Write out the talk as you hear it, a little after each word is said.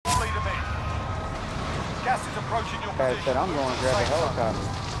Gas is approaching your Guy position. said I'm going to grab a helicopter.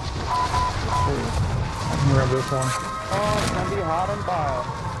 I can grab this one. Oh, it's gonna be hot and bio.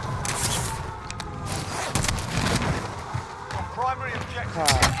 Your primary objective Ah.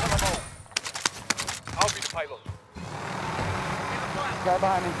 is to kill them all. I'll be the payload. Guy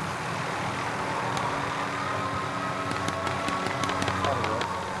behind me.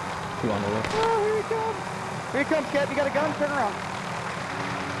 Two on the way. Oh, here he comes. Here he comes, Cat. You got a gun? Turn around.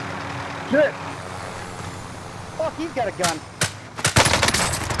 Shit! Fuck, he's got a gun.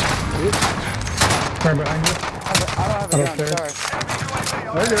 Right behind you. I don't have a gun, Upstairs. sorry.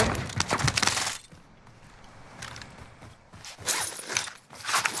 There you go.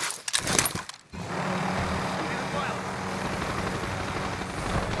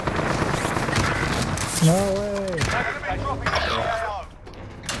 No way. Enemy dropping into the AO.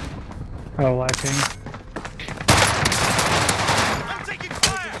 Oh, lacking. I'm taking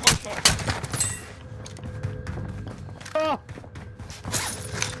fire! Oh!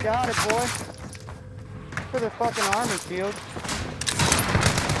 Got it, boy. For the fucking army shield.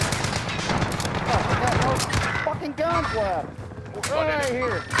 Oh, I got no fucking guns left. Right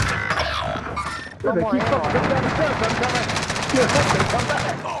here. No They more keep ammo. fucking coming down the steps. I'm coming. Yeah, they come back.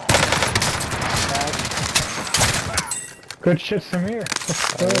 Good shit, Samir.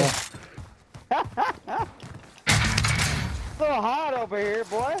 So hot over here,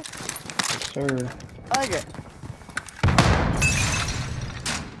 boy. Yes, sir. Like it.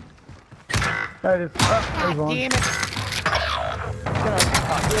 That is there's one. Damn it.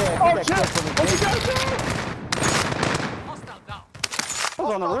 Yeah, Oh, get shit! that clip What from you the gotta do? Hostile down. I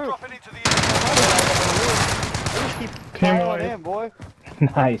was on the Hostile roof. dropping into the area. They just keep Team piling white. in, boy.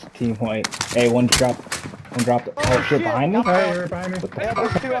 Nice, team white. Hey, one dropped. One dropped. Oh, Oh, shit, shit. behind me? Hey, you're behind me. Yeah,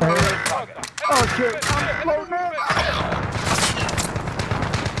 there's two on the roof. Oh shit! I'm floating in.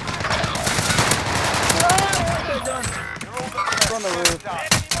 It's on the roof.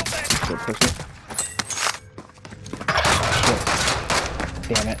 Shit, pussy. Shit.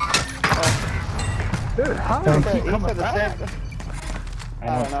 Damn it. Dude, how do He they keep said coming the back? same. I I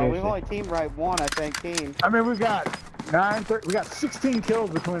know, don't know. We've seriously. only teamed right one, I think, team. I mean, we got 16 kills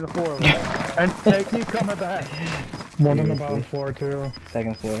between the four of us, and they keep coming back. One on the bottom floor too.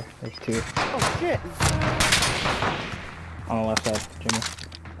 Second floor. There's two. Oh, shit. On the left side, Jimmy.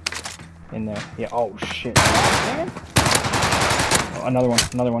 In there. Yeah, oh shit. Man. Oh, another one.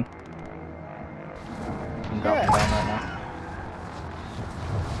 Another one. I'm dropping Yeah. down right now.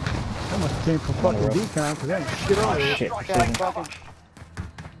 That must have came from On the fucking roof. decon, because they ain't shit Oh on it. shit. Guy Precision. fucking.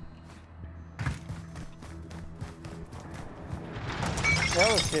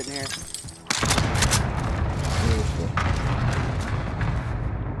 Hell is sitting here. Seriously.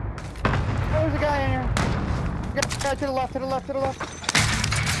 There's a guy in here. Guy to the left, to the left, to the left.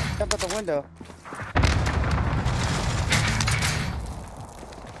 Jump out the window.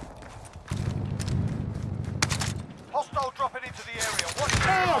 Hostile dropping into the area. Watch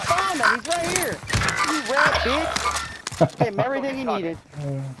Oh, found him. He's right here. You rat bitch. Gave him everything he needed.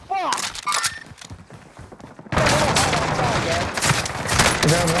 Fuck. We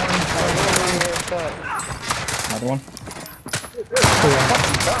got one. Another one.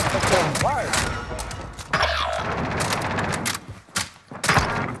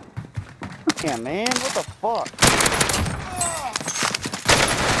 Yeah, man. What the fuck?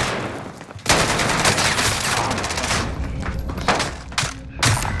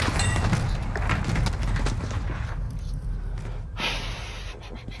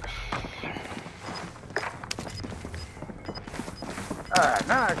 Alright,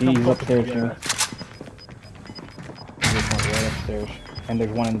 now I He's come upstairs, fucking Jimmy. together. He's right upstairs. And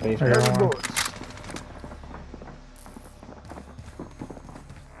there's one in the I basement. got one. Bullets.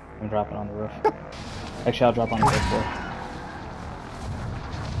 I'm dropping on the roof. Actually, I'll drop on the fifth floor.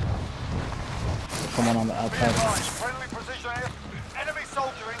 There's someone on the Be outside. advised, friendly precision air. Enemy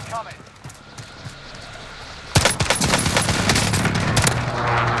soldier incoming.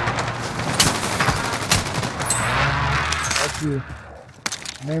 That's you.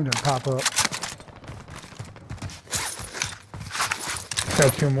 Name didn't pop up.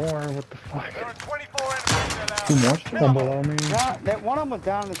 Got two more. What the fuck? There are 24 enemies allowed. Two more? Still? One below me. Nah, that one of them was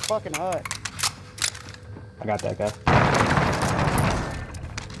down in this fucking hut. I got that guy.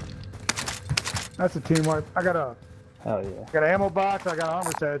 That's a team wipe. I got Hell yeah. an ammo box. I got an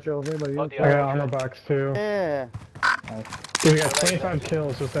armor satchel. If anybody else? the I got armor an armor box too. Yeah. Nice. Dude, we got 25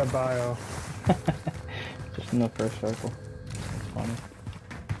 kills with that bio. Just in the first circle. That's funny.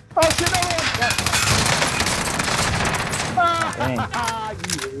 Oh shit! Another one! Dang. Ah,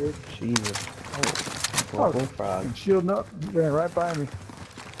 you Jesus. Oh, Oh. bullfrog. shielding up. Ran right by me.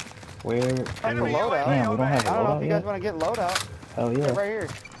 Where? That's a loadout. Damn, we don't have a I don't know if loadout you guys yet. want to get loadout. Hell Yeah, yeah. right here.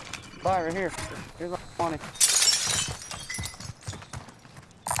 Buy right here. Here's my money.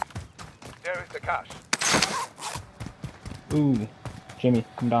 There is the cash. Ooh, Jimmy,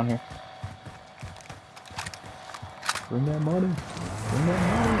 come down here. Bring that money. Bring that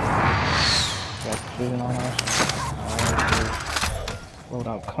money. Got precision on us.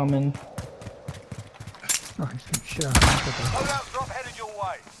 Loadout coming. Oh, he's getting shit out. Loadout drop headed your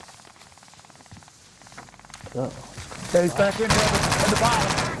way. Uh-oh. Okay, he's back in there at the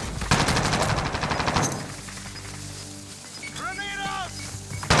bottom. Grenade!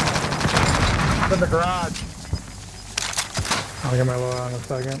 In the garage. I'll get my load on in a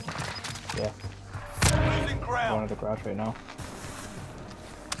second. Yeah, Losing going ground. to the garage right now.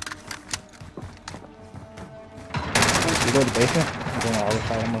 You go to the basement? I'm going to the other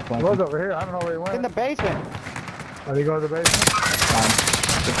side. I'm going to He flank was him. over here. I don't know where he went. In the basement. Did he go to the basement?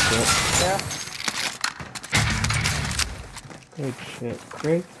 Good shit. Yeah. Good shit.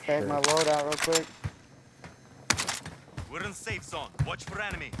 Great Take shit. my loadout real quick. We're in safe zone. Watch for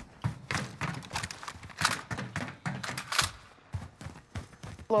enemy.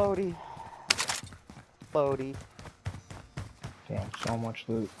 Loady. Loady. Damn, so much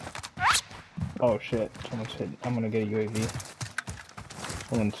loot. Oh shit, someone's hit. I'm gonna get a UAV.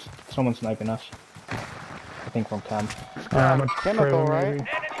 Someone's sniping us. I think from cam. I'm a Chemical, trailer, right? maybe.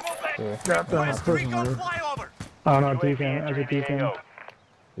 Yeah, Yep, that's West prison recon roof. flyover. Oh no, Deacon. As a Deacon.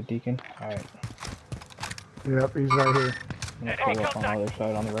 the deacon. Alright. Yep, he's right here. I'm gonna pull up on the other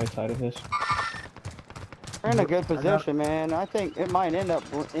side, on the right side of this. We're in a good position, man. I think it might end up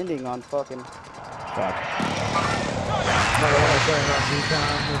ending on fucking. Fuck. Another one playing on Deacon.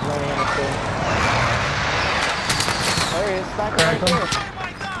 He's right on the thing. There he is, sniper Crack right him. there.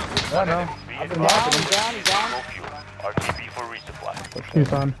 I know. I've been Down, watching him. he's down, he's down. RTB for resupply. Push He's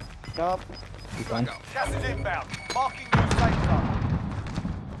that. on. Nope. Keep on. Gas is inbound. Marking new safe zone.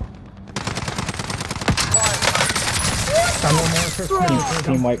 I'm on more for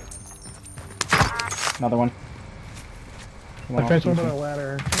Team wipe. Another one. I finished one with a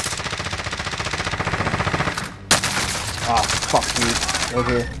ladder. Ah, fuck you.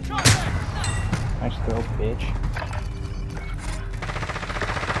 Over here. Nice throw, bitch.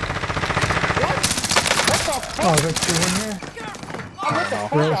 Oh, is that two in here? I hit the know.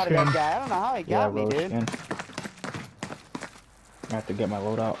 fuck out of that Rose guy. I don't know how he Yeah, got me, roast dude. skin. I have to get my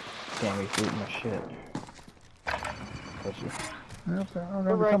loadout. Damn, he's looting my shit. Pussy. Yep,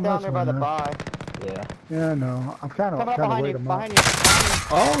 We're right down there by the buy. Yeah. Yeah, no. I'm kind of Coming up behind you, wait him up. behind you,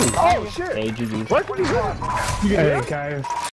 behind you. Oh! Oh shit! Hey, GG's. What did you do? Hey guys,